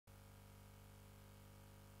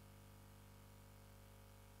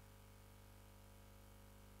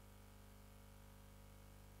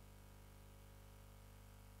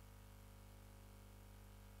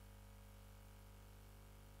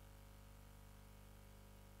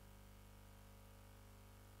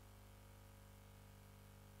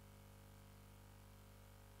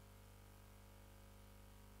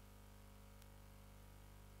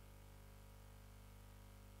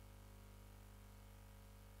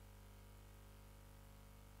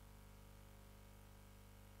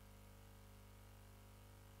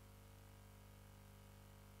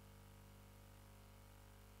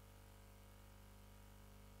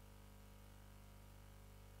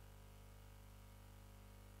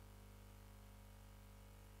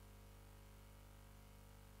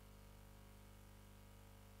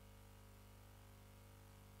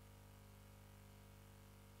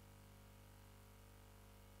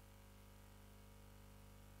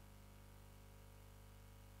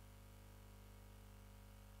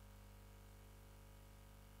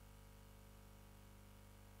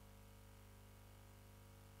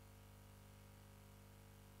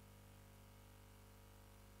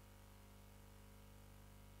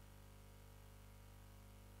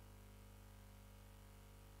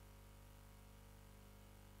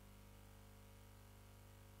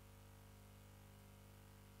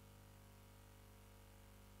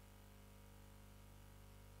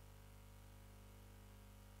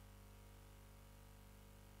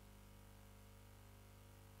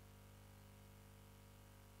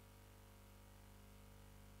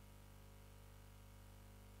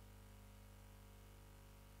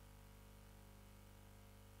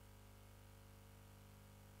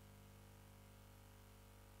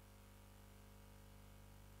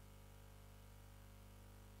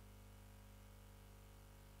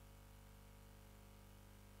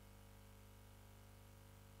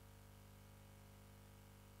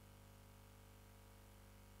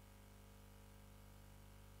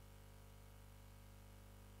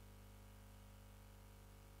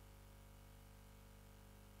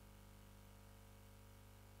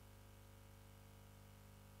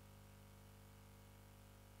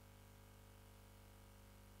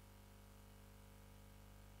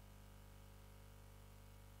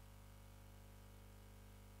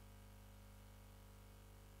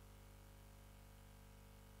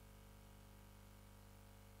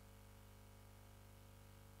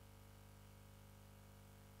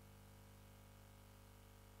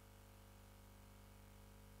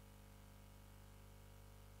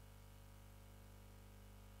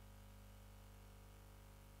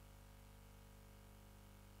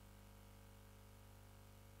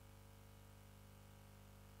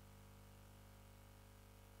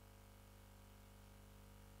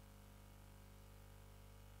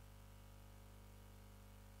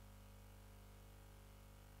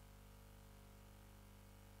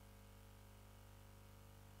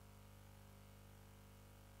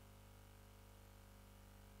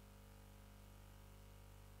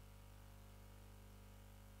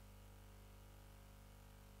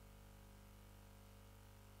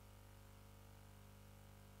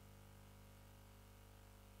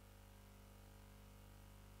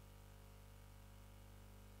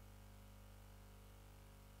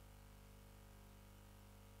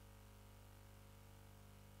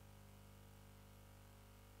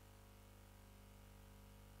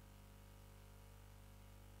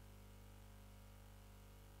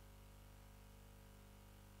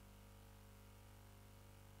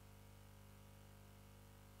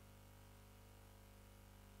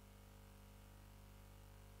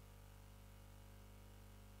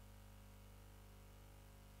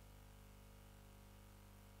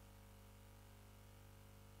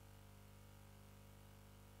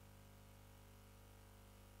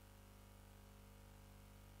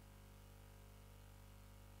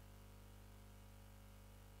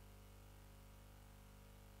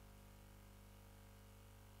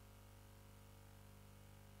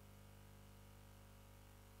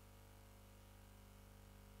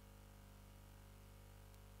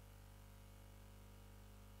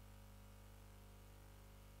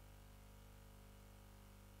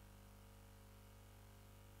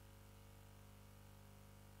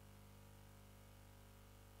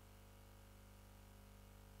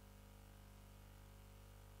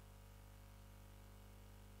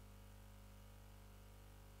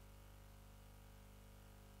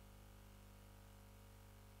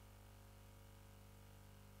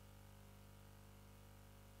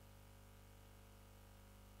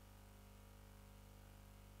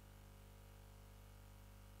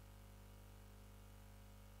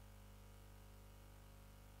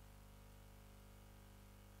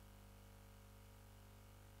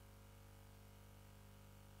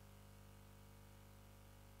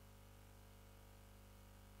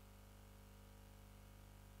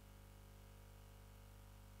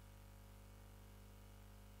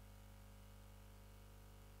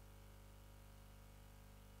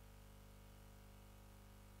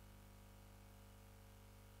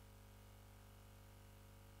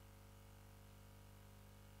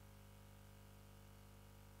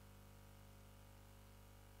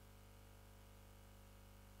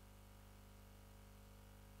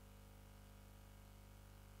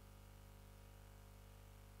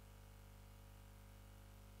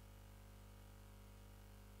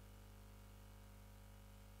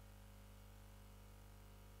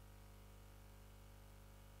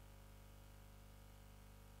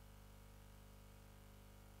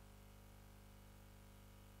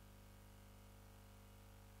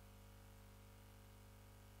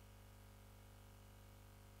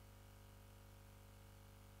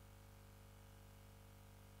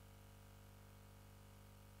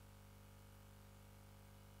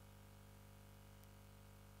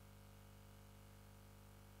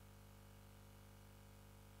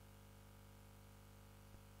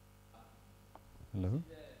Hello.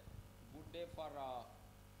 Good day for all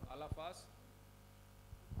of us.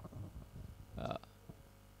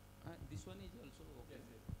 This one is also okay.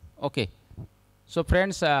 Okay. So,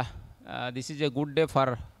 friends, this is a good day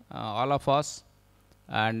for all of us.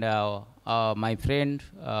 And my friend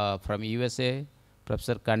from USA,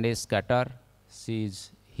 Professor Candice Qatar, she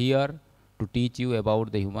is here to teach you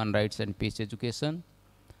about the human rights and peace education.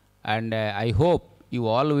 And I hope you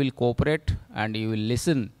all will cooperate and you will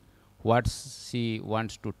listen what she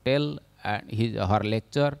wants to tell her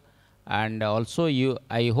lecture, and also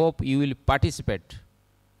I hope you will participate.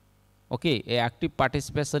 Okay, a active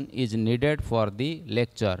participation is needed for the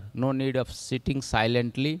lecture. No need of sitting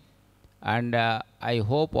silently, and I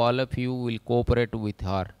hope all of you will cooperate with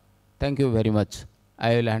her. Thank you very much.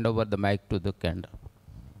 I will hand over the mic to the candor.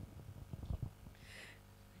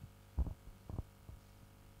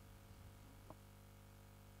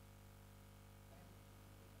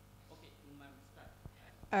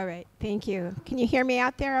 All right, thank you. Can you hear me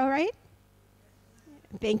out there all right?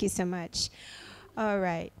 Thank you so much. All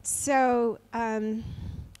right, so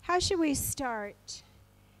how should we start?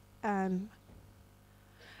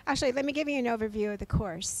 Actually, let me give you an overview of the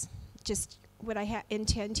course, just what I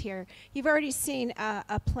intend here. You've already seen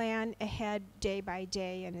a plan ahead day by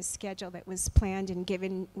day and a schedule that was planned and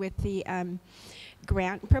given with the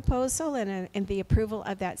grant proposal and the approval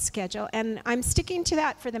of that schedule. And I'm sticking to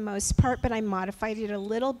that for the most part, but I modified it a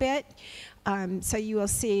little bit. So you will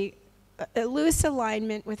see a loose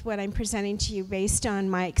alignment with what I'm presenting to you based on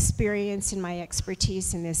my experience and my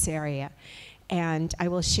expertise in this area. And I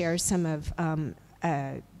will share some of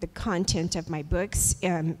the content of my books,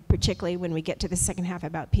 particularly when we get to the second half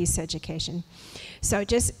about peace education. So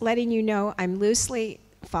just letting you know, I'm loosely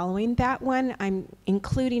following that one. I'm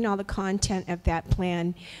including all the content of that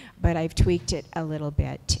plan, but I've tweaked it a little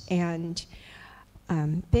bit. And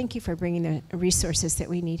thank you for bringing the resources that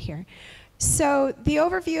we need here. So the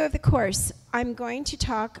overview of the course, I'm going to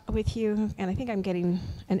talk with you, and I think I'm getting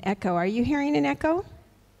an echo. Are you hearing an echo?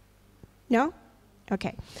 No?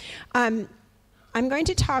 Okay. I'm going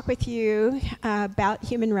to talk with you about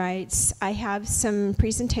human rights. I have some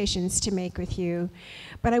presentations to make with you,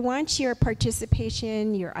 but I want your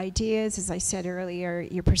participation, your ideas, as I said earlier,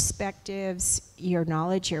 your perspectives, your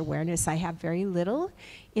knowledge, your awareness. I have very little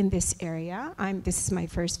in this area. This is my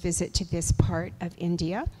first visit to this part of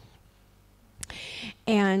India.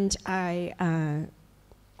 And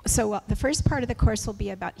so the first part of the course will be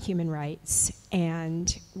about human rights,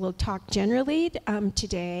 and we'll talk generally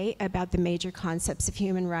today about the major concepts of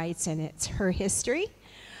human rights and her history,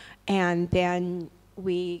 and then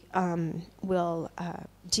we will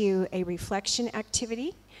do a reflection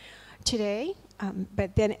activity today,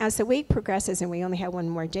 but then as the week progresses, and we only have one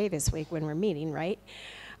more day this week when we're meeting, right?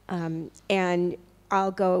 And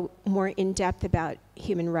I'll go more in depth about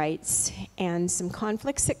human rights and some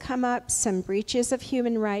conflicts that come up, some breaches of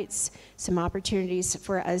human rights, some opportunities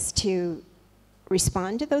for us to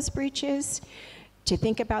respond to those breaches, to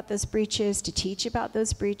think about those breaches, to teach about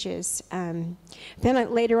those breaches. Then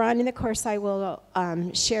later on in the course, I will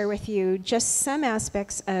share with you just some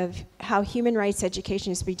aspects of how human rights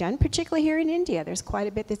education is to be done, particularly here in India. There's quite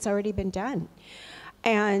a bit that's already been done.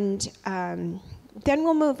 And then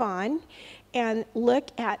we'll move on and look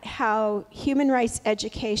at how human rights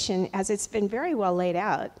education, as it's been very well laid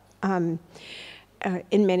out in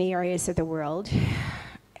many areas of the world,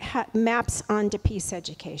 maps onto peace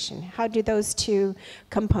education. How do those two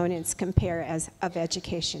components compare of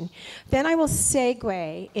education? Then I will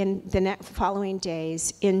segue in the following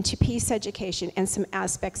days into peace education and some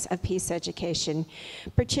aspects of peace education,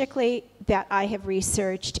 particularly that I have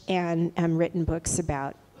researched and written books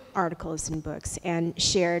about, articles and books, and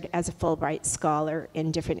shared as a Fulbright scholar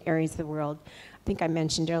in different areas of the world. I think I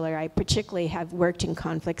mentioned earlier, I particularly have worked in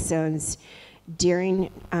conflict zones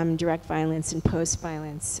during direct violence and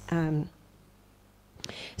post-violence.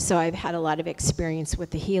 So I've had a lot of experience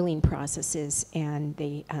with the healing processes and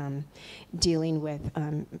the dealing with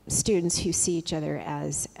students who see each other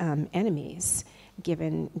as enemies,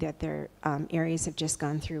 given that their areas have just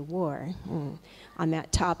gone through war. On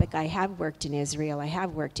that topic, I have worked in Israel, I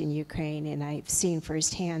have worked in Ukraine, and I've seen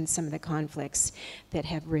firsthand some of the conflicts that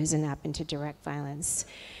have risen up into direct violence.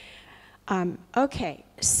 Okay,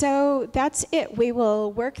 so that's it. We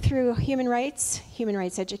will work through human rights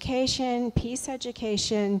education, peace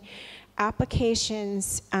education,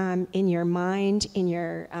 applications in your mind, in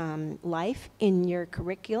your life, in your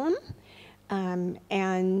curriculum.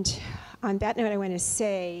 And on that note, I want to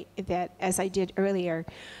say that, as I did earlier,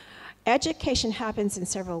 education happens in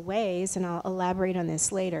several ways, and I'll elaborate on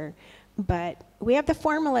this later. But we have the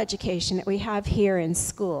formal education that we have here in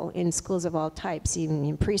schools of all types, even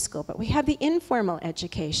in preschool. But we have the informal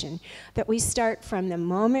education that we start from the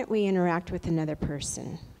moment we interact with another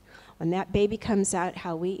person. When that baby comes out,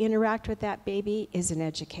 how we interact with that baby is an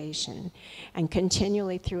education, and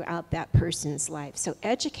continually throughout that person's life. So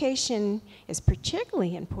education is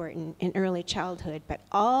particularly important in early childhood, but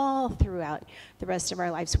all throughout the rest of our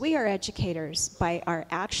lives. We are educators by our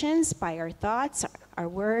actions, by our thoughts, our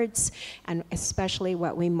words, and especially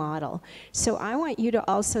what we model. So I want you to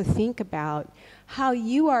also think about how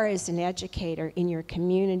you are as an educator in your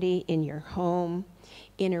community, in your home,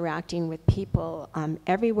 interacting with people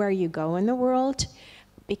everywhere you go in the world,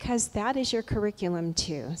 because that is your curriculum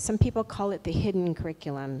too. Some people call it the hidden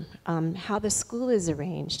curriculum. How the school is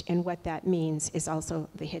arranged and what that means is also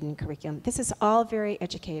the hidden curriculum. This is all very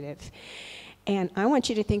educative. And I want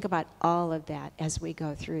you to think about all of that as we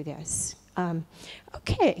go through this.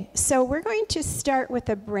 Okay, so we're going to start with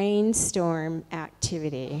a brainstorm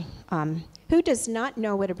activity. Who does not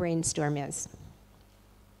know what a brainstorm is?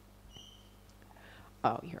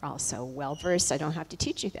 Oh, you're all so well-versed, I don't have to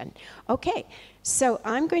teach you then. Okay, so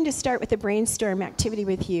I'm going to start with a brainstorm activity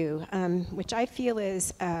with you, which I feel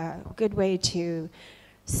is a good way to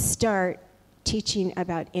start teaching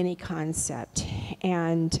about any concept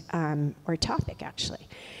and or topic, actually.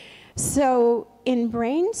 So in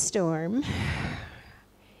brainstorm,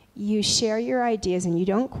 you share your ideas and you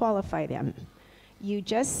don't qualify them. You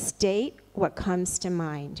just state what comes to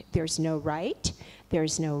mind. There's no right,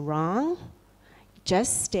 there's no wrong.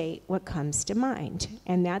 Just state what comes to mind.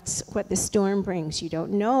 And that's what the storm brings. You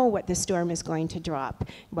don't know what the storm is going to drop,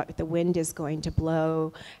 what the wind is going to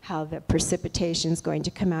blow, how the precipitation is going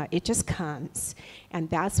to come out. It just comes. And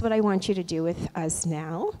that's what I want you to do with us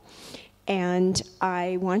now. And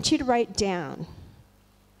I want you to write down.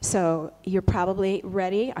 So you're probably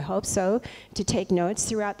ready, I hope so, to take notes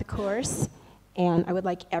throughout the course. And I would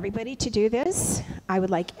like everybody to do this. I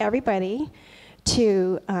would like everybody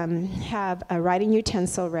to have a writing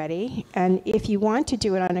utensil ready. And if you want to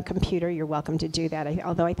do it on a computer, you're welcome to do that,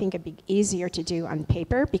 although I think it'd be easier to do on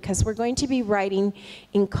paper, because we're going to be writing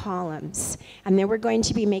in columns. And then we're going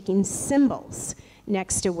to be making symbols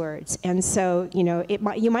next to words. And so, you know,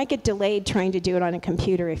 you might get delayed trying to do it on a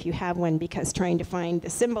computer if you have one, because trying to find the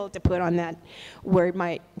symbol to put on that word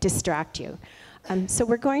might distract you. So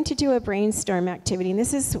we're going to do a brainstorm activity, and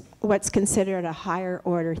this is what's considered a higher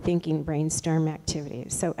order thinking brainstorm activity.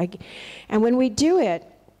 So, and when we do it,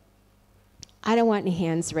 I don't want any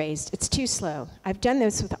hands raised. It's too slow. I've done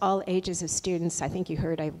this with all ages of students. I think you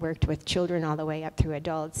heard I've worked with children all the way up through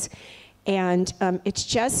adults. And it's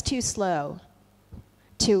just too slow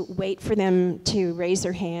to wait for them to raise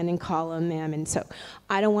their hand and call on them. And so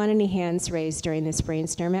I don't want any hands raised during this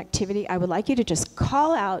brainstorm activity. I would like you to just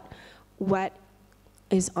call out what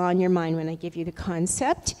is on your mind when I give you the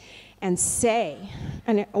concept, and say,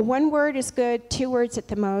 and one word is good, 2 words at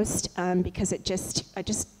the most, because just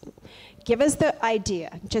give us the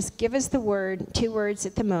idea, just give us the word, 2 words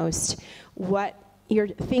at the most, what your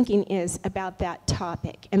thinking is about that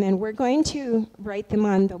topic. And then we're going to write them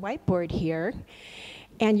on the whiteboard here,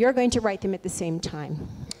 and you're going to write them at the same time.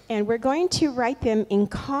 And we're going to write them in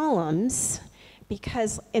columns,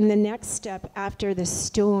 because in the next step after the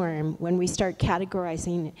storm, when we start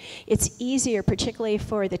categorizing, it's easier, particularly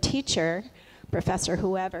for the teacher, professor,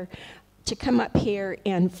 whoever, to come up here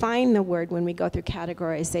and find the word when we go through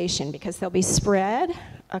categorization, because they'll be spread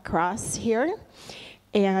across here.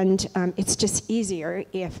 And it's just easier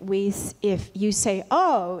if you say,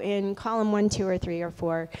 oh, in column 1, 2, or 3, or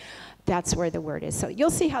 4, that's where the word is. So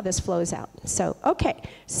you'll see how this flows out. So, okay,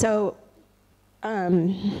 so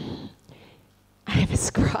I have a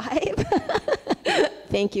scribe.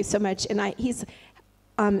 Thank you so much. And he's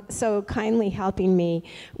so kindly helping me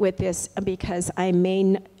with this, because I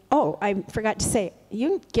forgot to say,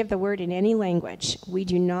 you give the word in any language. We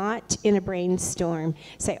do not, in a brainstorm,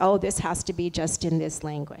 say, oh, this has to be just in this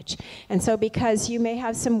language. And so because you may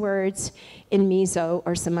have some words in Mizo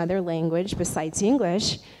or some other language besides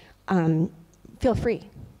English, feel free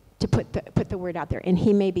to put the word out there. And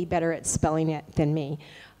he may be better at spelling it than me.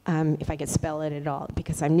 If I could spell it at all,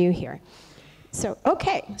 because I'm new here. So,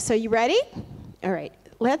 okay, so you ready? All right,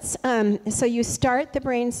 so you start the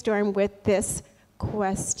brainstorm with this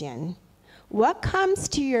question. What comes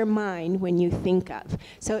to your mind when you think of?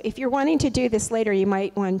 So if you're wanting to do this later, you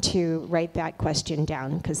might want to write that question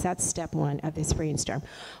down, because that's step 1 of this brainstorm.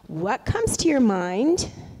 What comes to your mind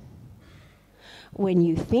when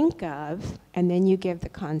you think of, and then you give the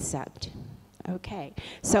concept. Okay,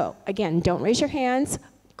 so again, don't raise your hands.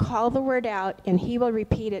 Call the word out, and he will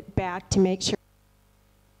repeat it back to make sure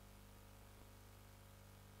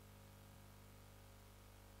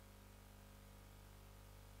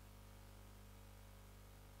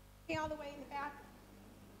all the way in the back?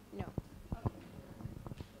 No.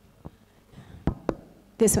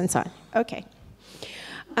 This one's on. Okay.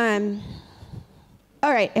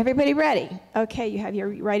 All right, everybody ready? Okay, you have your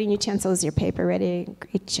writing utensils, your paper ready.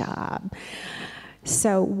 Great job.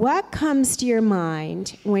 So what comes to your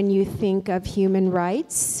mind when you think of human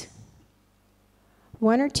rights?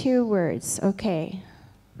 One or two words. Okay.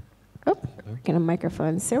 Oh, get a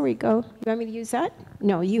microphone. There we go. You want me to use that?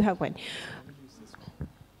 No, you have one.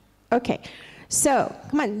 Okay. So,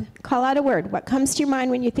 come on, call out a word. What comes to your mind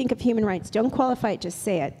when you think of human rights? Don't qualify it, just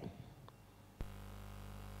say it.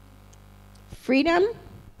 Freedom?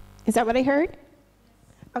 Is that what I heard?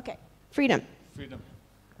 Okay, freedom. Freedom.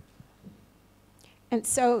 And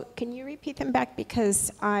so, can you repeat them back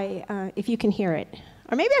because if you can hear it.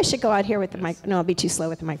 Or maybe I should go out here with the mic. No, I'll be too slow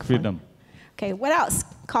with the microphone. Freedom. Okay, what else?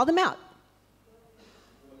 Call them out.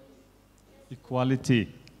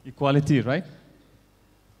 Equality. Equality, right?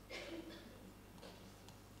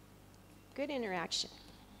 Good interaction.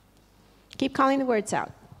 Keep calling the words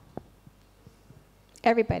out.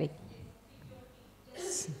 Everybody.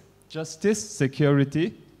 Justice,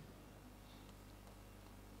 security.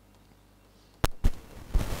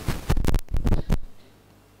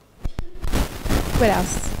 What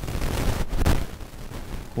else?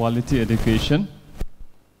 Quality education.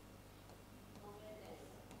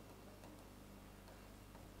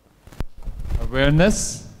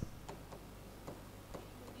 Awareness.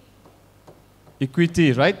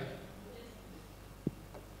 Equity, right?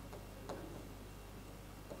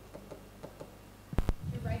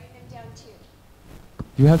 You're writing them down too.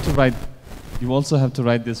 You have to write, you also have to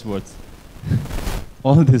write these words.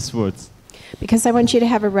 All these words. Because I want you to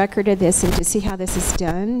have a record of this and to see how this is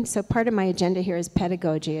done. So part of my agenda here is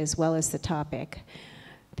pedagogy as well as the topic.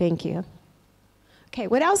 Thank you. Okay,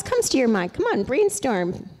 what else comes to your mind? Come on,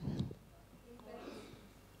 brainstorm.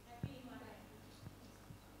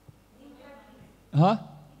 Huh?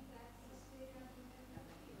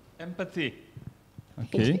 Empathy.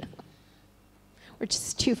 Okay. We're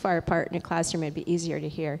just too far apart in a classroom. It'd be easier to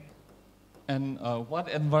hear. And what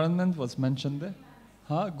environment was mentioned there?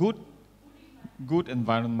 Huh? Good? Good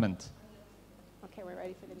environment. Okay, we're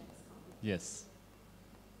ready for the next one. Yes.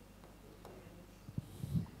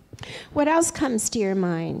 What else comes to your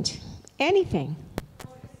mind? Anything.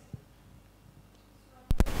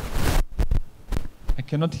 I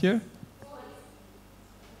cannot hear.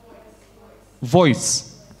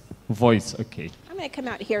 Voice. Voice, okay. I'm going to come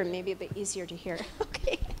out here and maybe a bit easier to hear.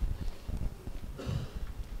 Okay.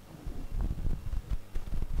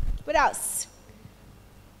 What else?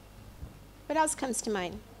 What else comes to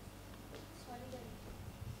mind?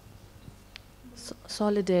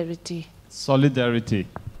 Solidarity. Solidarity.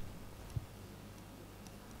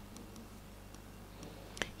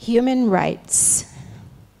 Human rights.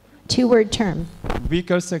 Two-word term.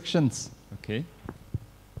 Weaker sections, okay.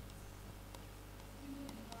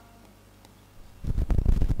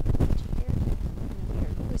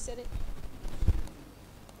 Who said it?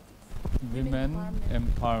 Women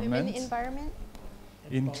empowerment. Women environment?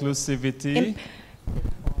 Inclusivity.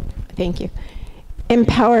 Thank you.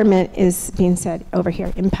 Empowerment is being said over here.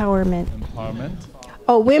 Empowerment. Empowerment.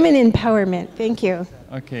 Oh, women empowerment. Thank you.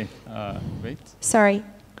 Okay, wait. Sorry.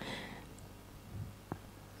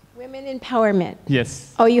 Women empowerment.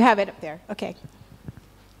 Yes. Oh, you have it up there. Okay.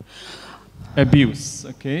 Abuse,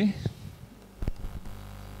 okay.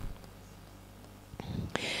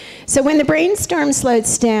 So when the brainstorm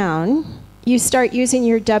slows down, you start using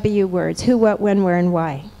your W words, who, what, when, where, and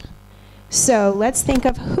why. So let's think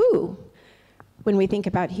of who when we think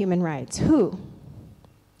about human rights. Who?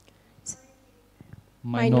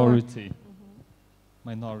 Minority.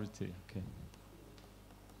 Minority, okay.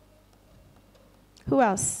 Who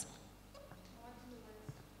else?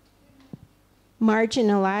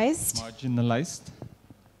 Marginalized. Marginalized.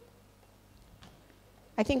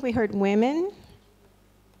 I think we heard women.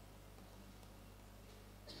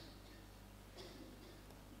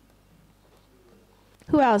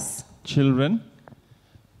 Who else? Children.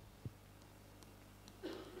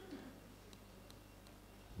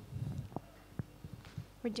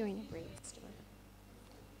 We're doing a brainstorm.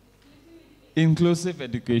 Inclusive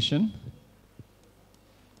education.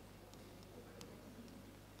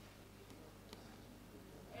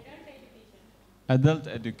 Adult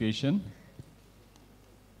education.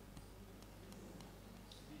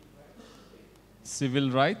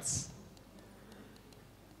 Civil rights.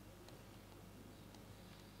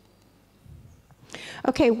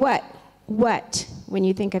 Okay, what? What, when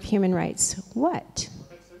you think of human rights? What?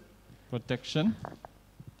 Protection.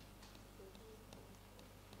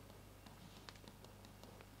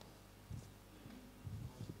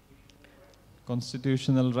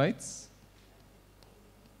 Constitutional rights.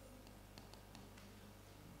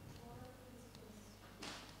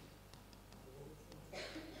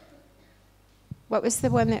 What was the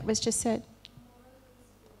one that was just said?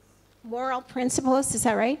 Moral principles, is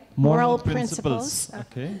that right? Moral principles.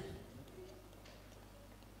 Okay.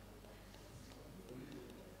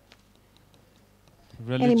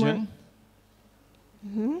 Religion.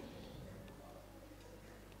 Mm-hmm.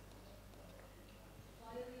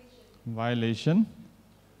 Violation.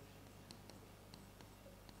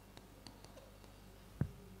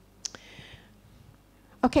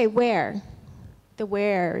 Okay, where? The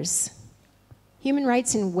wheres. Human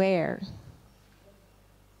rights and where?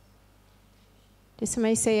 Did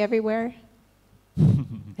somebody say everywhere?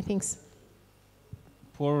 I think so.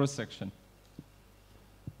 Poorer section.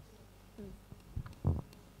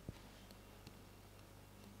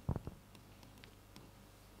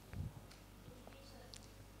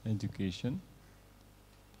 Education.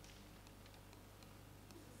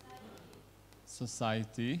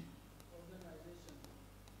 Society.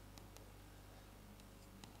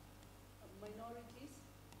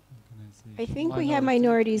 I think we have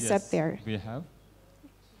minorities Yes, up there. We have.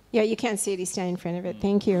 Yeah, you can't see it. He's standing in front of it.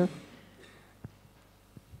 Thank you.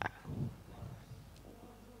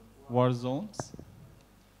 War zones.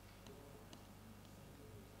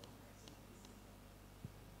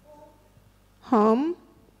 Home.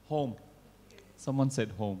 Home. Someone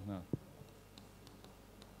said home. No.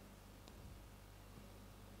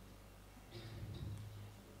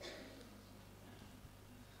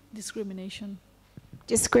 Discrimination.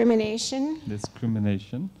 Discrimination.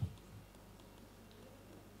 Discrimination.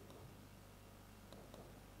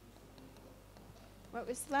 What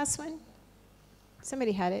was the last one?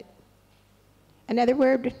 Somebody had it. Another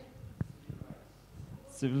word?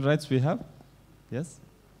 Civil rights we have. Yes.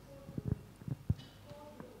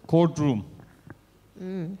 Courtroom.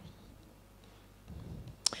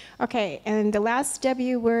 Okay, and the last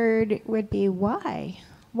W word would be why.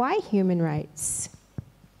 Why human rights?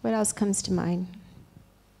 What else comes to mind?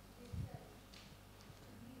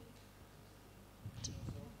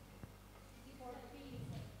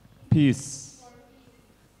 Peace.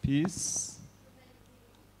 Peace.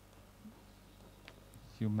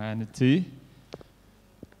 Humanity.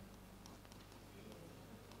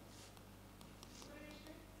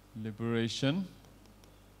 Liberation.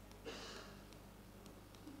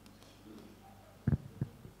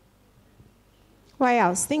 Why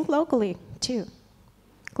else? Think locally, too.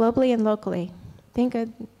 Globally and locally. Think of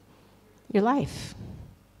your life,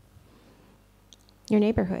 your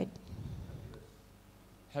neighborhood.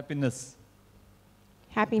 Happiness.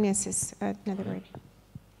 Happiness is another word.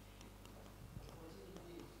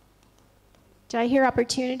 Did I hear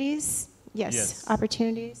opportunities? Yes, Yes.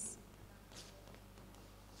 opportunities.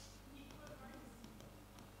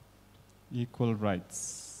 Equal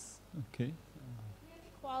rights. Okay.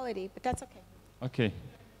 Equality, but that's okay. Okay.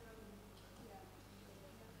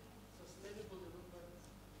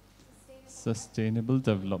 Sustainable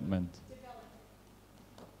development.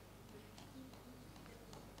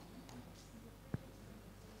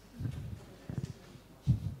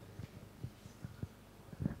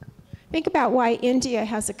 Think about why India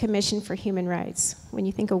has a commission for human rights. When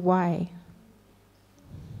you think of why.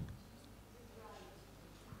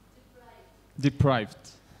 Deprived.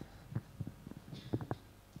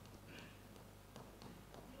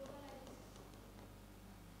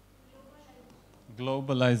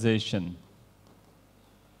 Globalization.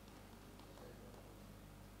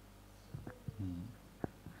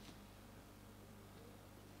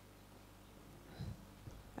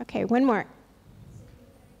 Okay, one more.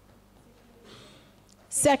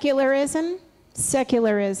 Secularism.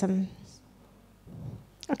 Secularism.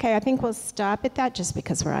 Okay, I think we'll stop at that just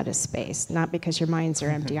because we're out of space, not because your minds are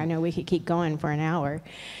empty. I know we could keep going for an hour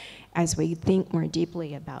as we think more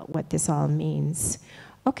deeply about what this all means.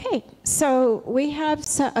 Okay, so we have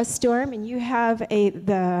a storm and you have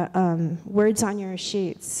the words on your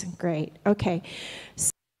sheets. Great, okay.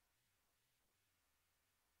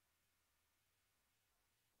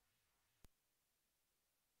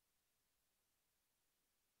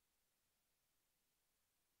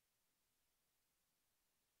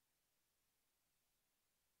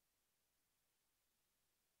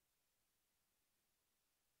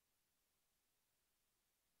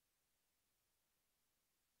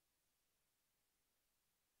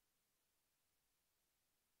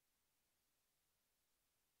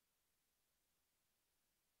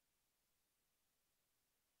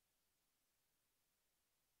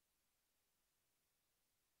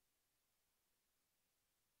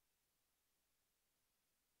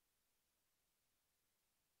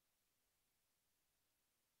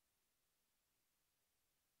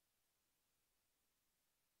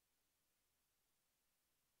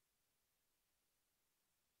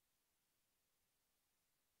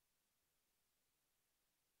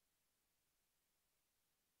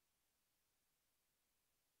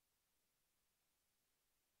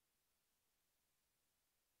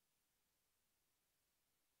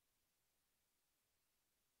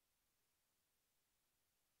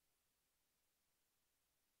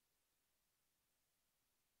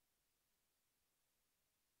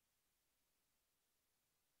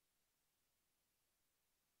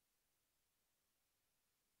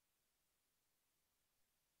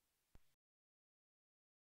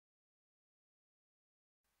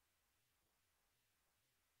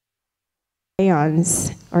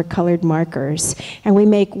 crayons or colored markers. And we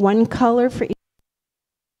make one color for each.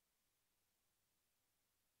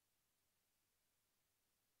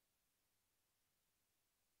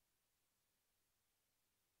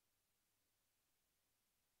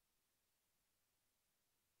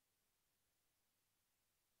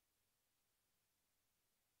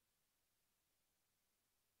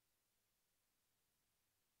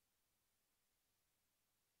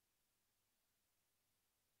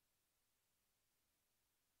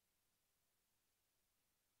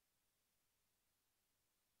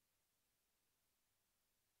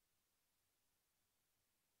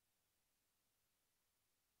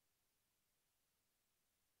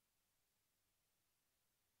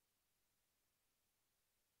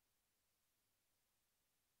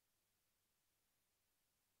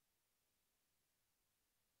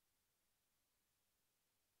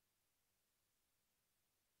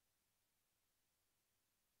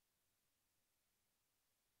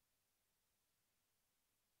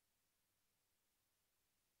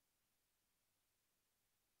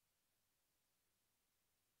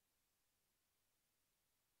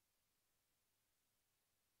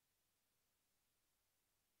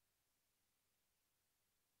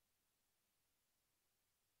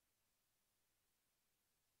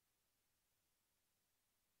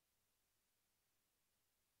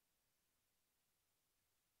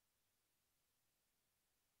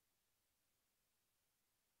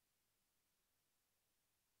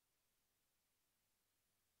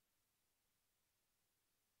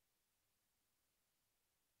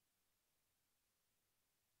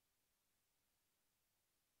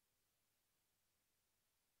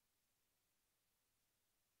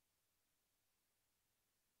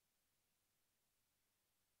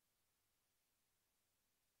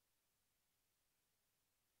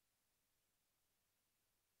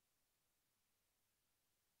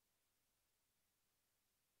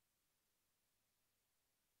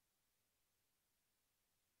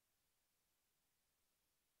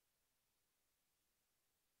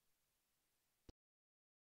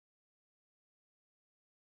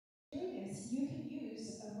 Doing this, you can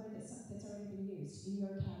use a word that's already been used in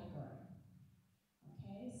your category.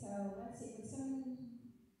 Okay, so let's see, would someone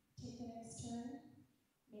take the next turn?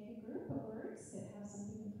 Make a group of words that have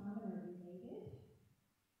something in common or related.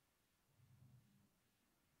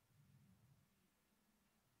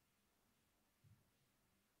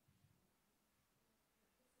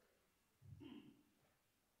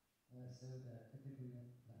 So the category I'd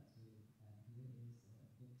like to add here is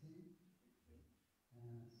victim.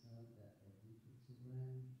 So that includes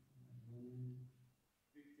children, women.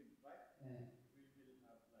 Victim, right? We will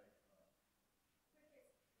have like a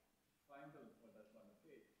triangle for that one,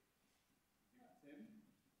 okay? Victim.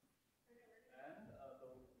 And the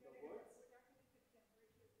word? We're not going to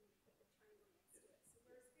put right here. We're going to put the triangle next to it. So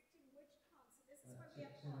where's victim? Which column? So this is why we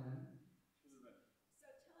have column. Children. So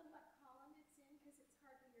tell him what column it's in because it's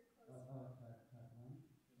hard when you're close. Part one.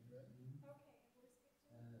 Children. Okay,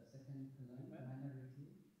 and where's victim? Second column, Women.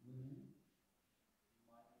 minority, women.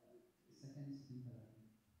 Minority.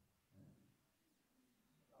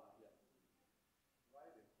 Second column. Yeah.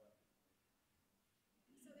 Right in front.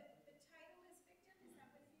 So the title is victim. Is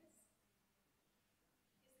that what it is?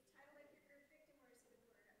 Is the title of your group victim, or is it a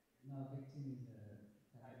word up here? No, victim is a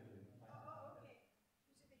category. Oh, okay.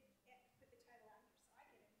 Usually they put the title after, so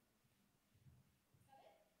I get it. Is that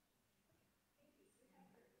it? Okay. Thank you. So we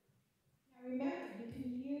have a group. Now remember, you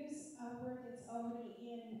can use a word that's already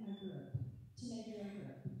in a group to make your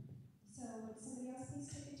group. So would somebody else please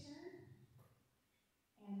take a turn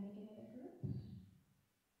and make another group?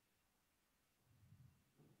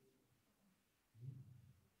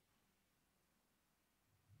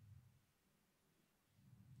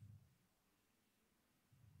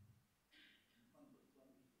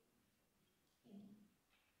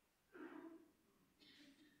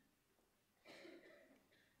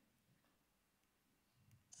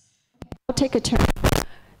 I'll take a turn.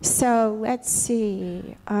 So let's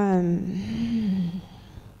see.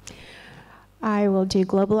 I will do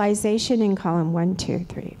globalization in column 1, 2,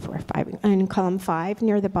 3, 4, 5. In column 5,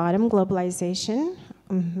 near the bottom, globalization.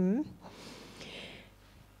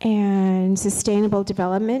 And sustainable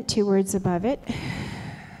development, 2 words above it.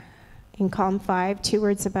 In column 5, 2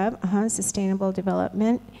 words above, sustainable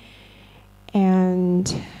development.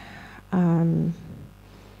 And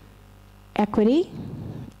equity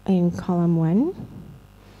in column 1.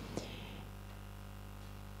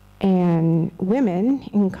 And women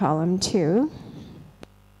in column 2.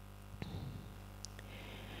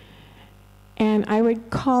 And I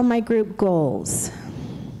would call my group goals.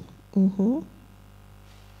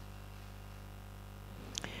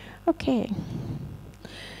 Okay.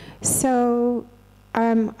 So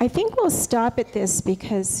I think we'll stop at this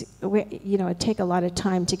because it'd take a lot of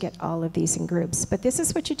time to get all of these in groups. But this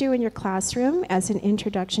is what you do in your classroom as an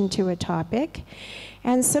introduction to a topic.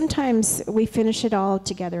 And sometimes we finish it all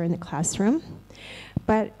together in the classroom.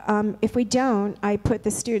 But if we don't, I put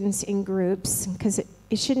the students in groups because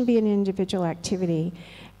it shouldn't be an individual activity.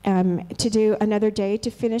 To do another day to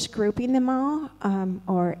finish grouping them all,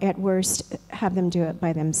 or at worst, have them do it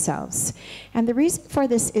by themselves. And the reason for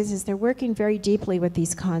this is they're working very deeply with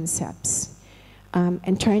these concepts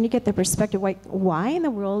and trying to get the perspective, like, why in the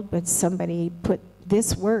world would somebody put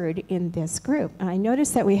this word in this group? And I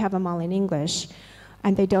noticed that we have them all in English,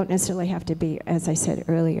 and they don't necessarily have to be, as I said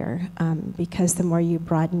earlier, because the more you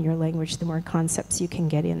broaden your language, the more concepts you can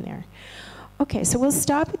get in there. Okay, so we'll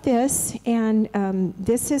stop at this, and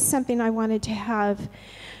this is something I wanted to have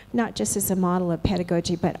not just as a model of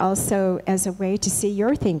pedagogy, but also as a way to see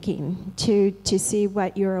your thinking, to see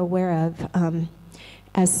what you're aware of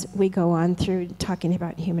as we go on through talking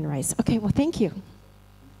about human rights. Okay, well, thank you.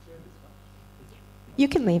 You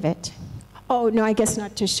can leave it. Oh, no, I guess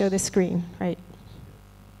not to show the screen, right?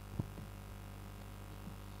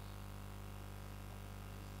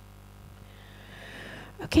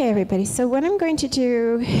 Okay, everybody, so what I'm going to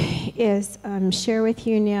do is share with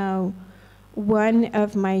you now one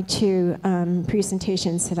of my two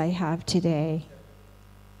presentations that I have today.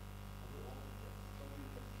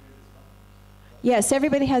 Yes,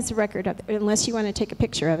 everybody has a record up there, unless you want to take a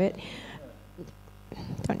picture of it.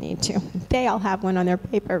 Don't need to. They all have one on their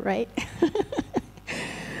paper, right?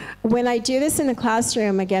 When I do this in the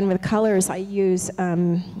classroom, again with colors, I use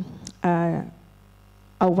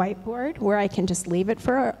a whiteboard where I can just leave it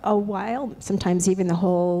for a while, sometimes even the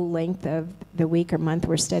whole length of the week or month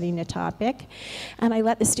we're studying a topic, and I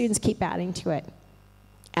let the students keep adding to it.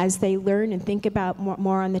 As they learn and think about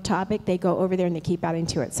more on the topic, they go over there and they keep adding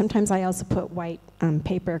to it. Sometimes I also put white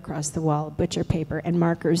paper across the wall, butcher paper, and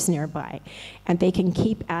markers nearby, and they can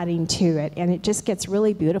keep adding to it, and it just gets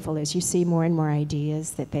really beautiful as you see more and more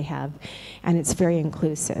ideas that they have, and it's very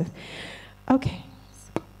inclusive. Okay.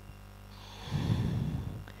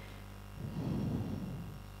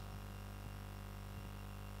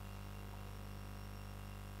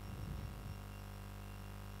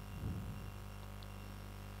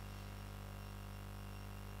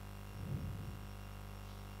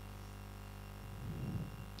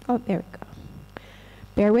 Oh, there we go.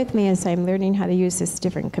 Bear with me as I'm learning how to use this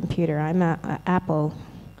different computer. I'm an Apple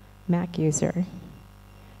Mac user.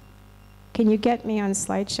 Can you get me on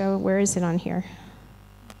slideshow? Where is it on here?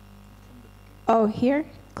 Oh, here?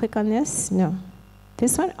 Click on this? No.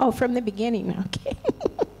 This one? Oh, from the beginning. Okay.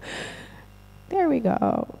 There we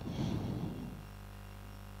go.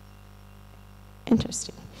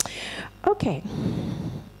 Interesting. Okay.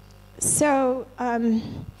 So,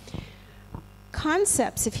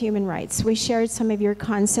 concepts of human rights. We shared some of your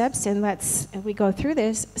concepts, and as we go through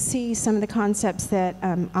this, see some of the concepts that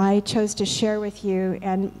I chose to share with you.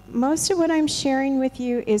 And most of what I'm sharing with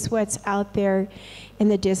you is what's out there in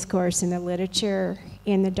the discourse, in the literature,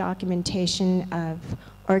 in the documentation of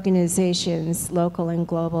organizations, local and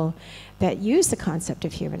global, that use the concept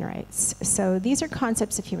of human rights. So these are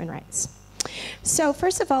concepts of human rights. So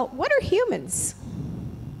first of all, what are humans?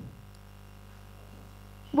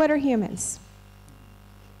 What are humans?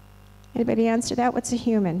 Anybody answer that? What's a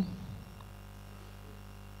human?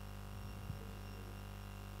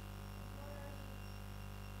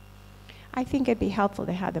 I think it'd be helpful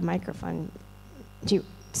to have the microphone. Do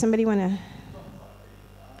somebody want to?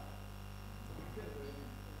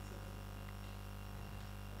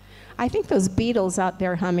 I think those Beatles out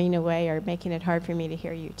there humming away are making it hard for me to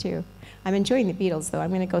hear you too. I'm enjoying the Beatles though. I'm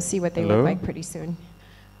going to go see what they look like pretty soon.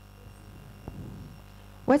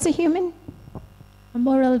 What's a human? A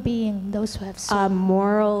moral being, those who have soul. A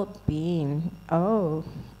moral being. Oh,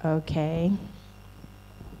 okay.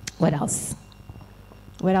 What else?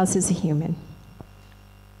 What else is a human?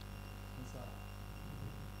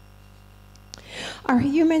 Are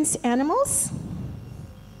humans animals?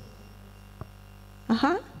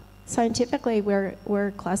 Uh-huh. Scientifically,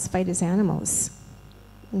 we're classified as animals.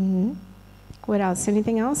 Mm-hmm. What else?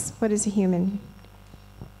 Anything else? What is a human?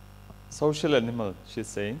 Social animal, she's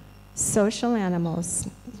saying. Social animals.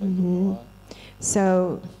 Mm-hmm.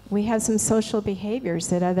 So we have some social behaviors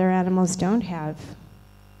that other animals don't have.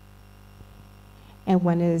 And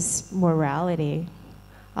one is morality.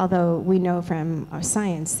 Although we know from our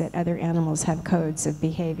science that other animals have codes of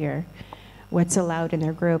behavior, what's allowed in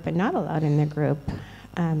their group and not allowed in their group.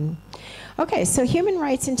 Okay, so human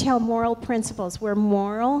rights entail moral principles. We're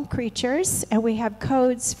moral creatures, and we have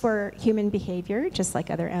codes for human behavior, just like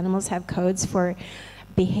other animals have codes for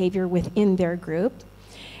behavior within their group.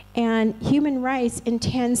 And human rights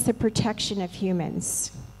intends the protection of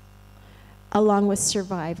humans, along with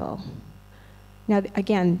survival. Now,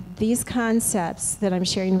 again, these concepts that I'm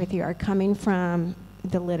sharing with you are coming from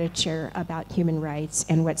the literature about human rights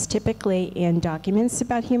and what's typically in documents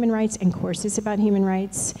about human rights and courses about human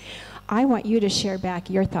rights. I want you to share back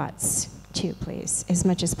your thoughts too, please, as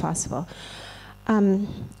much as possible.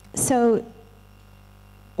 So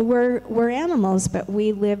we're animals, but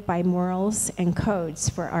we live by morals and codes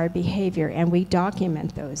for our behavior, and we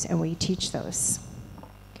document those and we teach those.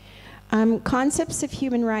 Concepts of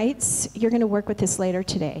human rights, you're going to work with this later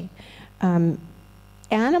today.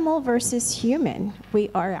 Animal versus human. We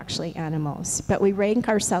are actually animals, but we rank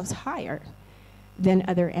ourselves higher than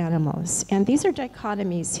other animals. And these are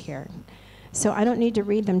dichotomies here. So I don't need to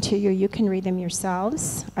read them to you. You can read them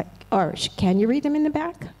yourselves. Or can you read them in the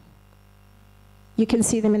back? You can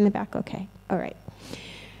see them in the back? Okay. All right.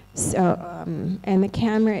 So, and the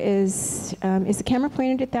camera is the camera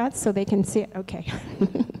pointed at that so they can see it? Okay.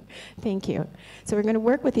 Thank you. So we're going to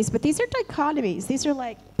work with these, but these are dichotomies. These are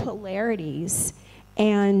like polarities.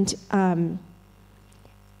 And,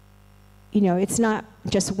 you know, it's not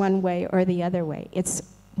just one way or the other way. It's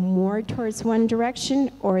more towards one direction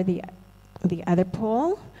or the other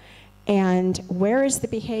pole. And where is the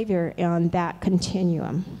behavior on that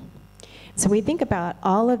continuum? So we think about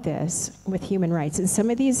all of this with human rights. And some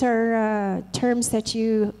of these are terms that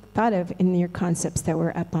you thought of in your concepts that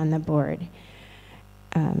were up on the board.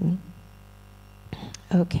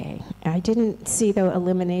 Okay, I didn't see the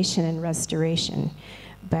elimination and restoration,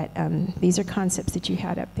 but these are concepts that you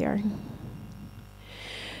had up there.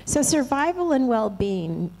 So survival and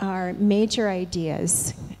well-being are major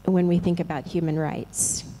ideas when we think about human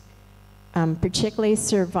rights, particularly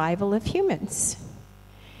survival of humans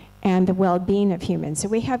and the well-being of humans. So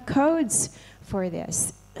we have codes for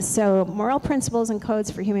this. So moral principles and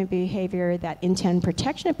codes for human behavior that intend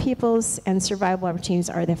protection of peoples and survival opportunities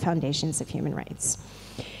are the foundations of human rights.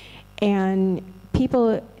 And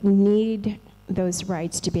people need those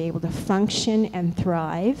rights to be able to function and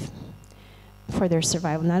thrive for their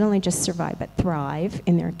survival, not only just survive, but thrive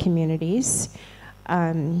in their communities.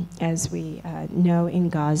 As we know in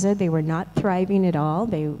Gaza, they were not thriving at all.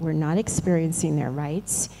 They were not experiencing their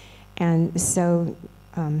rights. And so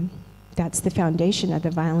that's the foundation of the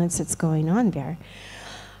violence that's going on there.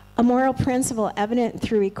 A moral principle evident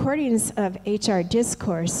through recordings of HR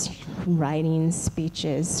discourse, writings,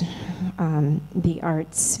 speeches, the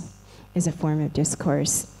arts is a form of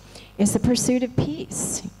discourse, is the pursuit of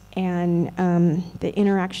peace. And the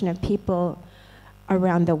interaction of people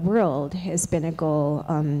around the world has been a goal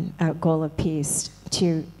of peace,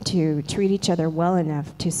 to treat each other well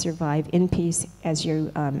enough to survive in peace, as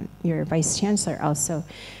your Vice Chancellor also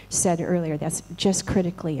said earlier. That's just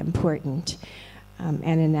critically important and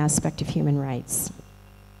an aspect of human rights.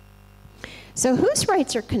 So whose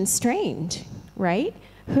rights are constrained, right?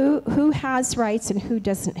 Who has rights and who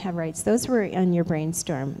doesn't have rights? Those were in your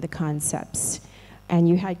brainstorm, the concepts. And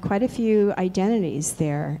you had quite a few identities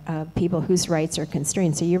there of people whose rights are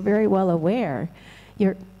constrained. So you're very well aware.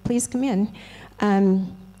 Please come in.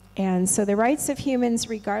 And so the rights of humans,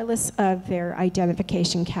 regardless of their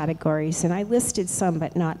identification categories, and I listed some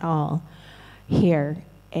but not all here,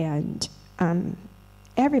 and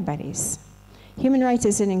everybody's. Human rights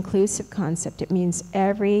is an inclusive concept. It means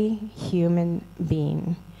every human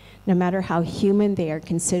being, no matter how human they are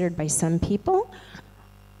considered by some people,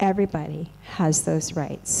 everybody has those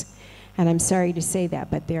rights. And I'm sorry to say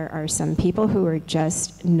that, but there are some people who are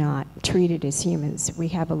just not treated as humans. We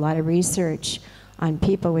have a lot of research on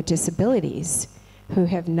people with disabilities who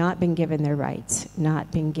have not been given their rights,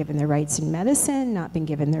 not been given their rights in medicine, not been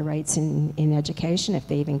given their rights in education, if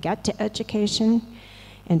they even get to education.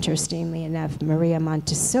 Interestingly enough, Maria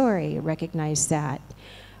Montessori recognized that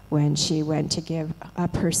when she went to give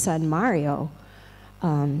up her son Mario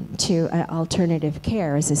to alternative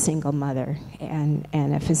care as a single mother and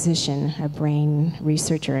a physician, a brain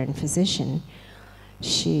researcher and physician.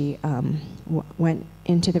 She went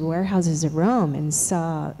into the warehouses of Rome and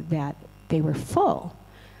saw that they were full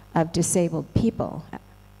of disabled people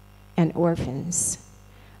and orphans.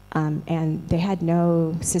 And they had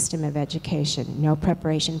no system of education, no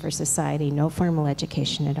preparation for society, no formal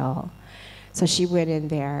education at all. So she went in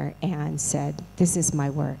there and said, this is my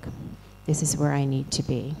work. This is where I need to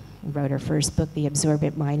be. Wrote her first book, The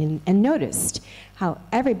Absorbent Mind, and noticed how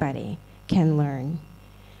everybody can learn.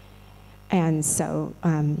 And so,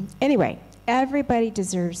 anyway, everybody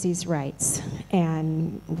deserves these rights,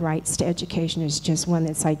 and rights to education is just one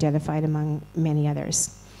that's identified among many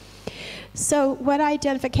others. So what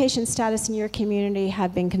identification status in your community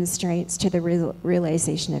have been constraints to the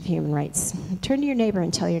realization of human rights? Turn to your neighbor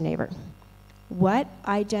and tell your neighbor, what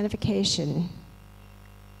identity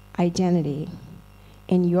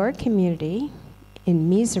in your community, in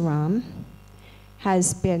Mizoram,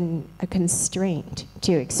 has been a constraint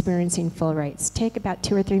to experiencing full rights? Take about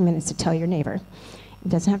 2 or 3 minutes to tell your neighbor. It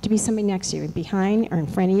doesn't have to be somebody next to you, behind or in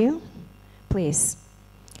front of you. Please.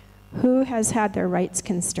 Who has had their rights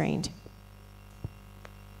constrained?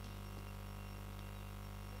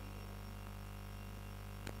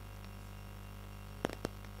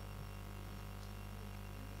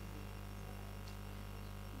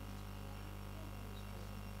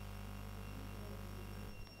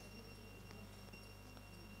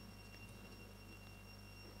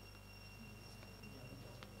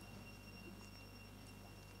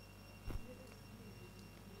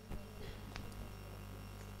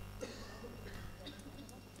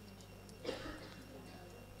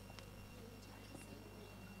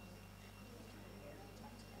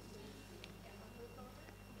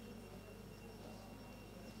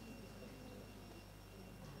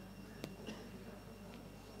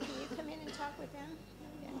 With them?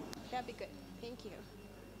 Yeah, that'd be good. Thank you.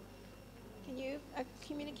 Can you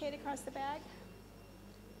communicate across the bag?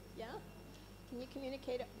 Yeah? Can you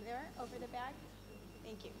communicate there, over the bag?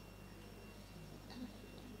 Thank you.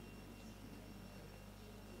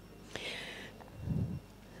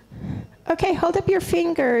 Okay, hold up your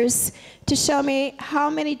fingers to show me how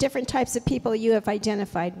many different types of people you have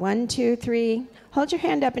identified. 1, 2, 3. Hold your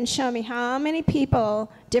hand up and show me how many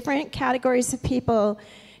people, different categories of people,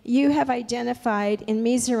 you have identified in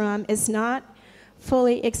Mizoram as not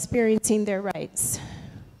fully experiencing their rights.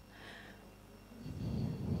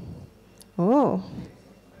 Oh.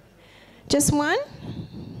 Just one?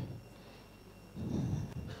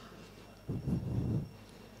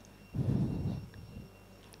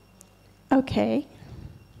 Okay.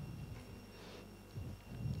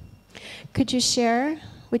 Could you share?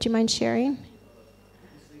 Would you mind sharing?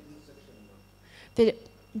 The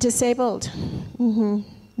disabled. Mm-hmm.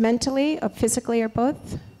 Mentally or physically or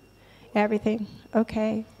both? Everything.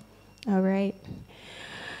 Okay. All right.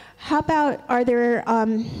 How about, are there,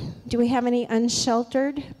 do we have any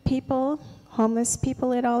unsheltered people, homeless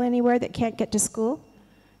people at all anywhere that can't get to school?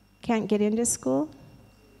 Can't get into school?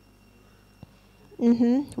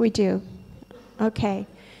 Mm-hmm. We do. Okay.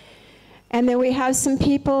 And then we have some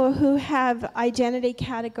people who have identity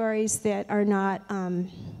categories that are not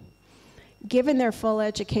given their full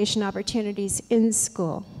education opportunities in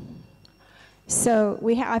school. So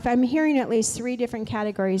I'm hearing at least 3 different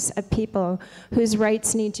categories of people whose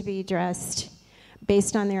rights need to be addressed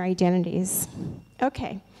based on their identities.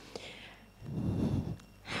 Okay.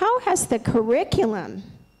 How has the curriculum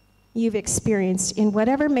you've experienced in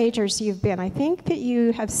whatever majors you've been, I think that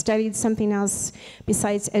you have studied something else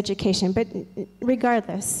besides education, but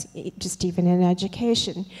regardless, just even in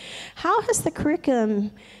education, how has the curriculum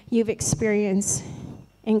you've experienced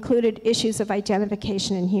included issues of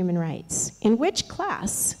identification and human rights? In which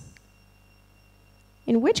class?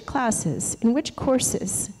 In which classes, in which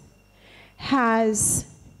courses has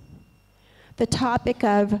the topic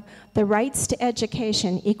of the rights to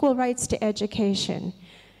education, equal rights to education,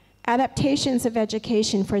 adaptations of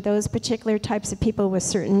education for those particular types of people with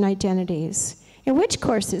certain identities, in which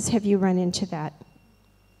courses have you run into that?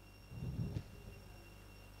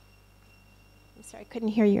 I'm sorry, I couldn't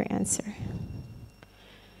hear your answer.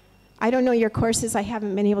 I don't know your courses. I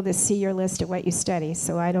haven't been able to see your list of what you study,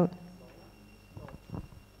 so I don't.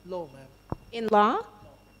 Law, ma'am. In law?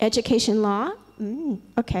 Education law?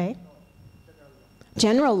 Okay.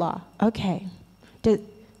 General law. Okay.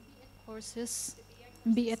 Courses,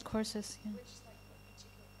 B.Ed courses. Yeah.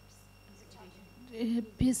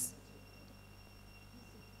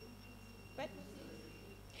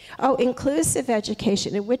 Oh, inclusive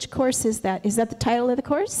education. And which course is that? Is that the title of the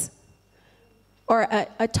course? Or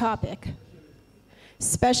a topic?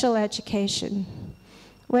 Special education.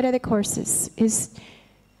 What other courses?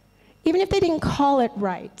 Even if they didn't call it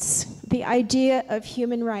rights, the idea of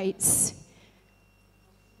human rights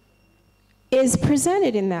is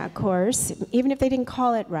presented in that course, even if they didn't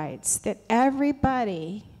call it rights, that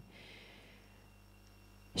everybody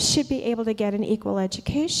should be able to get an equal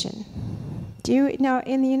education. Now,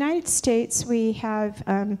 in the United States, we have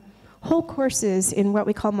whole courses in what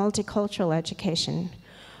we call multicultural education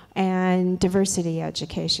and diversity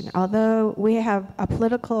education. Although we have a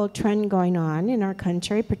political trend going on in our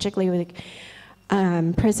country, particularly with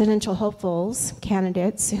presidential hopefuls,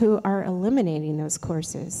 candidates, who are eliminating those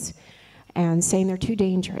courses and saying they're too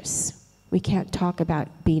dangerous. We can't talk about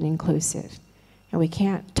being inclusive, and we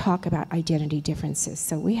can't talk about identity differences.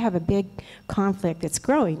 So we have a big conflict that's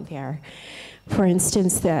growing there. For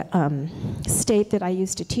instance, the state that I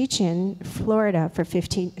used to teach in, Florida, for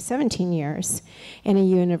 17 years, in a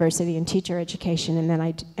university in teacher education, and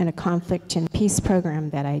then in a conflict and peace program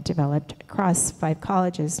that I developed across 5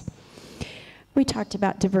 colleges. We talked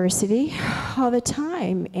about diversity all the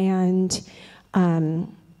time, and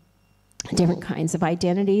different kinds of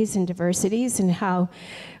identities and diversities, and how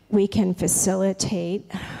we can facilitate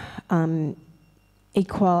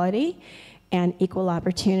equality and equal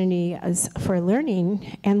opportunity for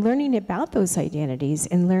learning, and learning about those identities,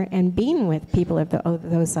 and being with people of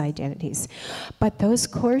those identities. But those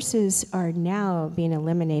courses are now being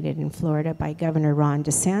eliminated in Florida by Governor Ron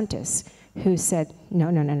DeSantis, who said, no,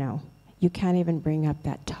 no, no, no. You can't even bring up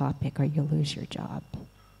that topic or you'll lose your job.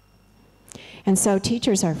 And so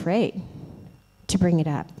teachers are afraid to bring it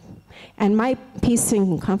up. And my peace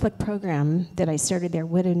and conflict program that I started there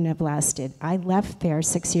wouldn't have lasted. I left there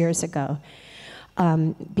 6 years ago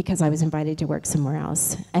because I was invited to work somewhere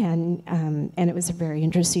else. And it was a very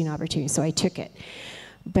interesting opportunity, so I took it.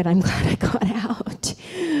 But I'm glad I got out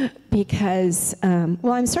because,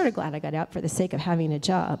 well, I'm sort of glad I got out for the sake of having a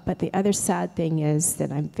job. But the other sad thing is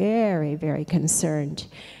that I'm very, very concerned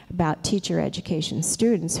about teacher education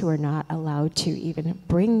students who are not allowed to even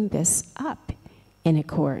bring this up in a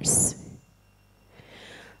course.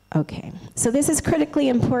 Okay, so this is critically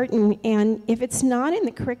important, and if it's not in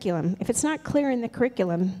the curriculum, if it's not clear in the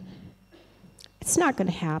curriculum, it's not going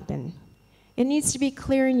to happen. It needs to be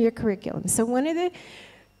clear in your curriculum. So one of the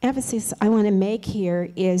emphasis I want to make here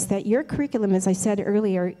is that your curriculum, as I said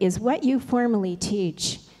earlier, is what you formally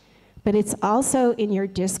teach, but it's also in your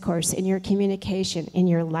discourse, in your communication, in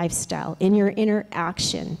your lifestyle, in your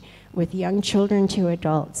interaction with young children to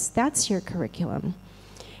adults. That's your curriculum.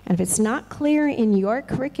 And if it's not clear in your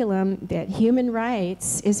curriculum that human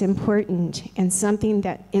rights is important and something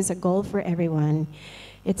that is a goal for everyone,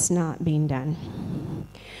 it's not being done.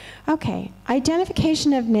 Okay,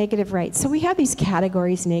 identification of negative rights. So we have these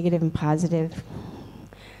categories, negative and positive,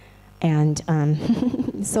 and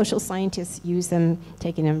social scientists use them,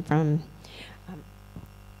 taking them from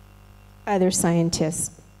other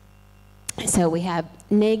scientists. So we have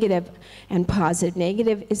negative and positive.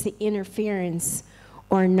 Negative is the interference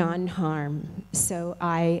or non-harm. So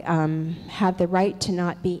I have the right to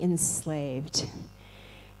not be enslaved.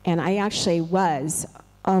 And I actually was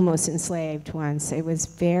almost enslaved once. It was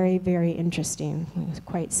very, very interesting. It was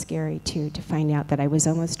quite scary too to find out that I was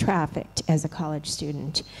almost trafficked as a college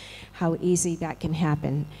student, how easy that can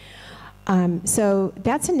happen. So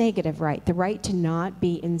that's a negative right, the right to not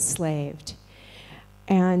be enslaved.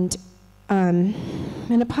 And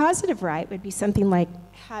a positive right would be something like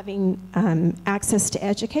having access to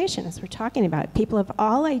education, as we're talking about. People of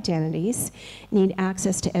all identities need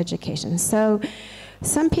access to education. So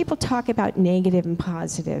some people talk about negative and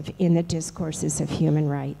positive in the discourses of human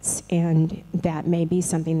rights, and that may be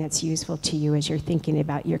something that's useful to you as you're thinking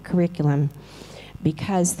about your curriculum,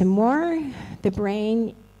 because the more the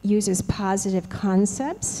brain uses positive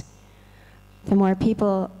concepts, the more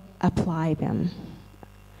people apply them.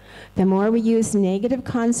 The more we use negative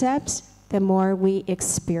concepts, the more we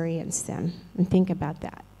experience them. And think about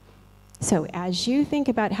that. So as you think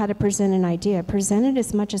about how to present an idea, present it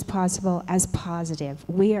as much as possible as positive.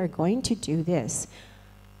 We are going to do this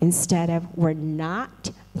instead of we're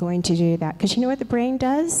not going to do that. Because you know what the brain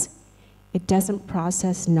does? It doesn't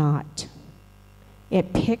process not.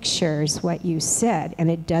 It pictures what you said, and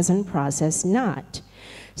it doesn't process not.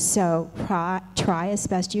 So try as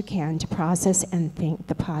best you can to process and think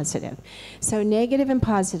the positive. So negative and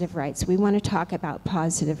positive rights. We want to talk about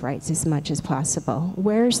positive rights as much as possible.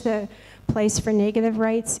 Where's the place for negative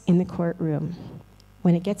rights? In the courtroom.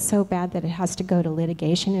 When it gets so bad that it has to go to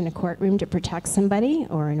litigation in a courtroom to protect somebody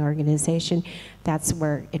or an organization, that's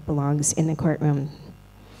where it belongs, in the courtroom.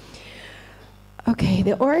 Okay,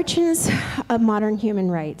 the origins of modern human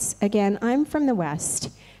rights. Again, I'm from the West,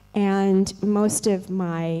 and most of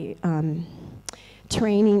my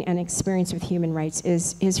training and experience with human rights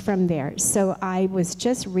is from there. So I was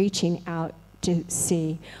just reaching out to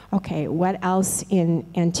see, okay, what else in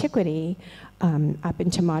antiquity up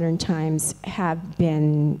into modern times have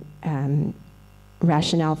been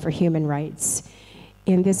rationale for human rights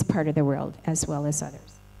in this part of the world as well as others.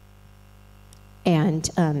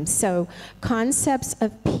 And so concepts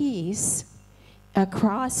of peace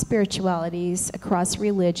across spiritualities, across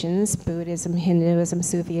religions, Buddhism, Hinduism,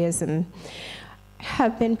 Sufism,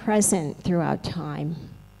 have been present throughout time.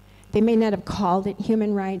 They may not have called it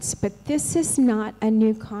human rights, but this is not a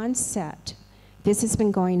new concept. This has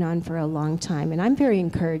been going on for a long time, and I'm very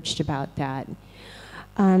encouraged about that.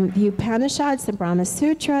 The Upanishads, the Brahma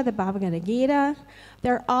Sutra, the Bhagavad Gita,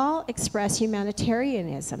 they're all express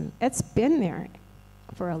humanitarianism. It's been there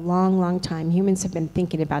for a long, long time. Humans have been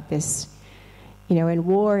thinking about this. You know, and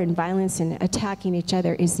war and violence and attacking each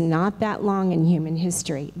other is not that long in human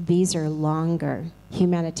history. These are longer,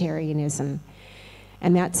 humanitarianism.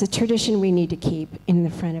 And that's a tradition we need to keep in the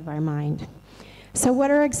front of our mind. So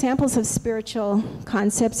what are examples of spiritual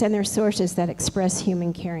concepts and their sources that express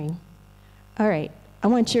human caring? All right, I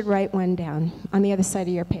want you to write one down on the other side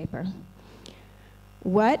of your paper.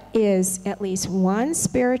 What is at least one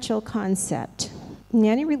spiritual concept in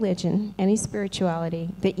any religion, any spirituality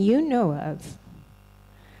that you know of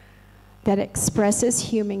that expresses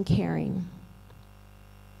human caring?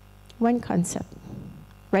 One concept.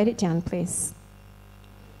 Write it down, please.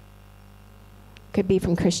 Could be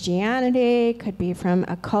from Christianity, could be from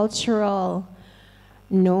a cultural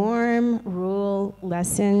norm, rule,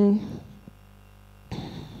 lesson,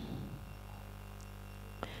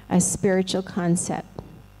 a spiritual concept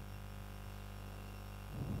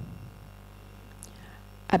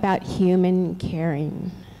about human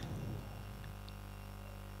caring.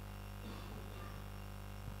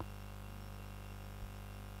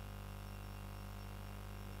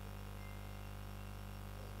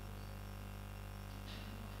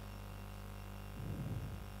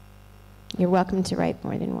 You're welcome to write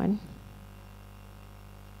more than one.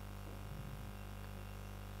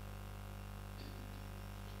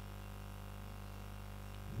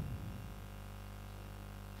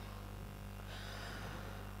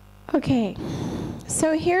 Okay,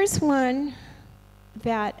 so here's one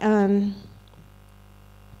that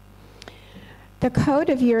the Code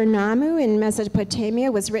of Uranamu in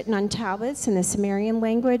Mesopotamia was written on tablets in the Sumerian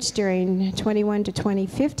language during 21 to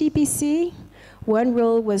 2050 BC. One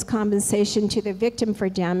rule was compensation to the victim for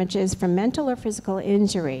damages from mental or physical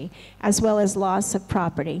injury, as well as loss of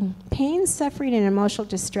property. Pain, suffering, and emotional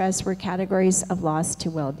distress were categories of loss to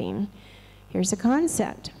well-being. Here's a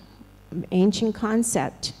concept, ancient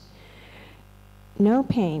concept. No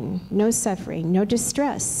pain, no suffering, no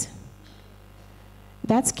distress.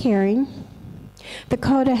 That's caring. The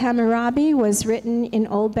Code of Hammurabi was written in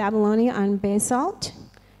Old Babylonia on basalt,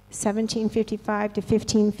 1755 to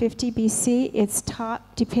 1550 BC. Its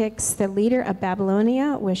top depicts the leader of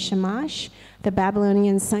Babylonia was Shamash, the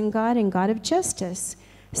Babylonian sun god and god of justice.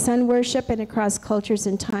 Sun worship and across cultures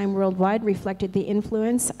and time worldwide reflected the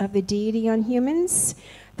influence of the deity on humans.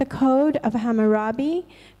 The Code of Hammurabi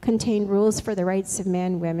contained rules for the rights of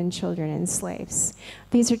men, women, children, and slaves.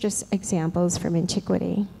 These are just examples from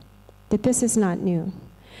antiquity, that this is not new.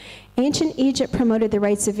 Ancient Egypt promoted the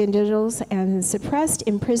rights of individuals and suppressed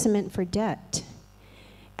imprisonment for debt.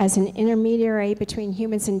 As an intermediary between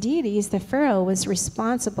humans and deities, the pharaoh was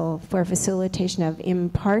responsible for facilitation of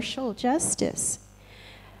impartial justice.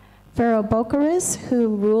 Pharaoh Bokhorus,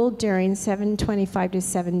 who ruled during 725 to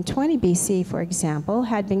 720 BC, for example,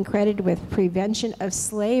 had been credited with prevention of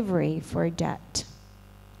slavery for debt.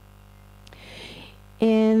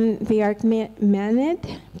 In the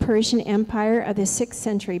Achaemenid Persian Empire of the 6th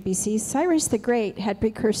century BC, Cyrus the Great had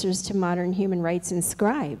precursors to modern human rights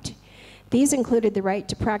inscribed. These included the right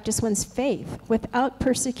to practice one's faith without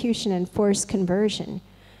persecution and forced conversion,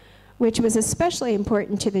 which was especially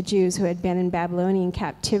important to the Jews who had been in Babylonian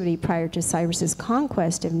captivity prior to Cyrus's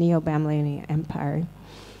conquest of Neo-Babylonian Empire.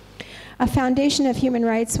 A foundation of human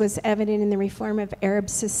rights was evident in the reform of Arab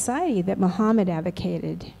society that Muhammad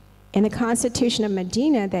advocated. In the Constitution of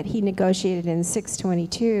Medina that he negotiated in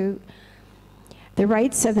 622, the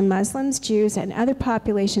rights of the Muslims, Jews, and other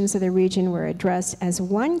populations of the region were addressed as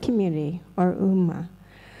one community, or ummah.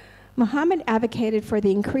 Muhammad advocated for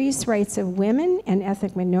the increased rights of women and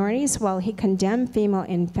ethnic minorities while he condemned female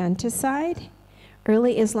infanticide.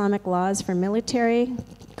 Early Islamic laws for military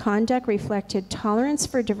conduct reflected tolerance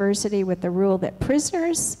for diversity with the rule that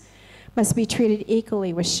prisoners must be treated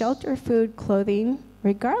equally with shelter, food, clothing,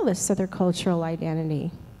 regardless of their cultural identity.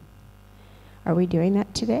 Are we doing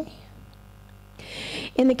that today?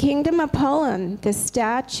 In the Kingdom of Poland, the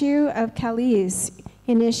Statute of Kalisz,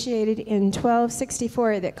 initiated in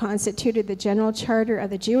 1264 that constituted the General Charter of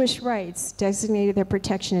the Jewish Rights, designated their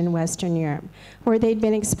protection in Western Europe, where they'd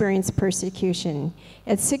been experiencing persecution.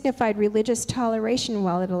 It signified religious toleration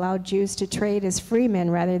while it allowed Jews to trade as freemen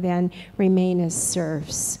rather than remain as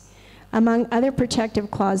serfs. Among other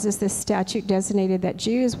protective clauses, this statute designated that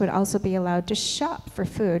Jews would also be allowed to shop for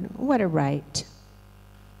food. What a right.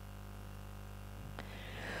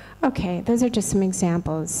 Okay, those are just some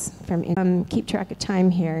examples from, keep track of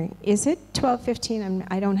time here. Is it 12:15?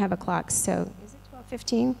 I don't have a clock, so is it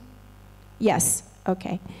 12:15? Yes,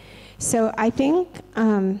 okay. So I think,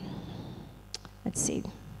 let's see,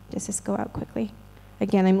 does this go out quickly?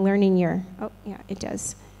 Again, I'm learning your, oh yeah, it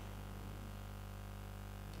does.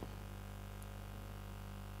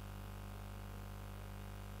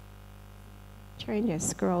 Trying to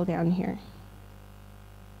scroll down here.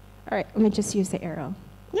 All right, let me just use the arrow.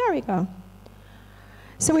 There we go.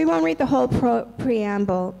 So we won't read the whole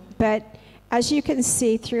preamble, but as you can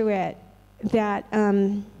see through it, that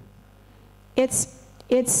and is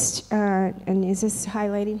this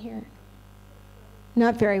highlighting here?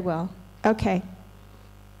 Not very well. Okay.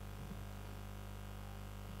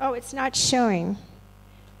 Oh, it's not showing.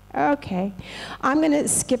 Okay. I'm going to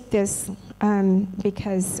skip this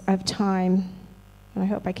because of time. I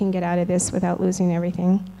hope I can get out of this without losing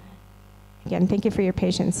everything. Again, thank you for your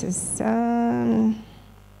patience.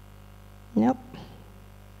 Nope.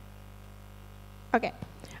 Okay.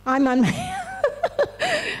 I'm on my...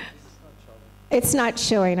 It's not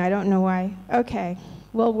showing. I don't know why. Okay.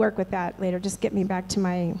 We'll work with that later. Just get me back to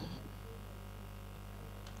my...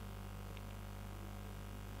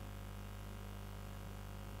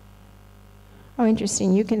 Oh,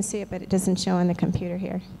 interesting. You can see it, but it doesn't show on the computer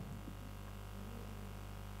here.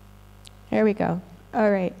 There we go. All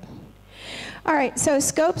right. All right, so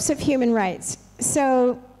scopes of human rights.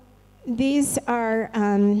 So these are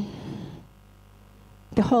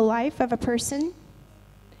the whole life of a person,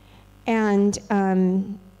 and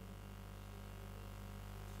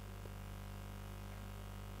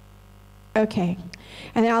okay,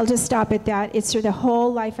 and I'll just stop at that. It's through the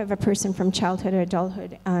whole life of a person from childhood to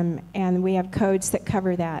adulthood, and we have codes that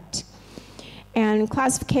cover that. And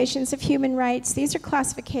classifications of human rights, these are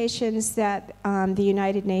classifications that the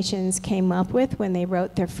United Nations came up with when they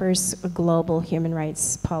wrote their first global human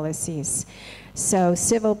rights policies. So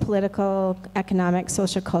civil, political, economic,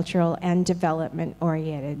 social, cultural, and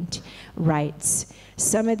development-oriented rights.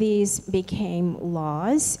 Some of these became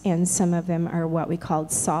laws, and some of them are what we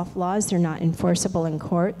called soft laws. They're not enforceable in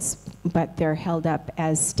courts, but they're held up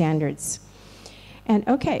as standards. And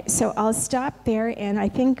okay, so I'll stop there, and I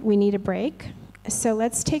think we need a break. So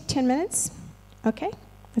let's take 10 minutes. Okay,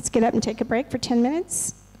 let's get up and take a break for 10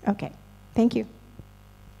 minutes. Okay, thank you.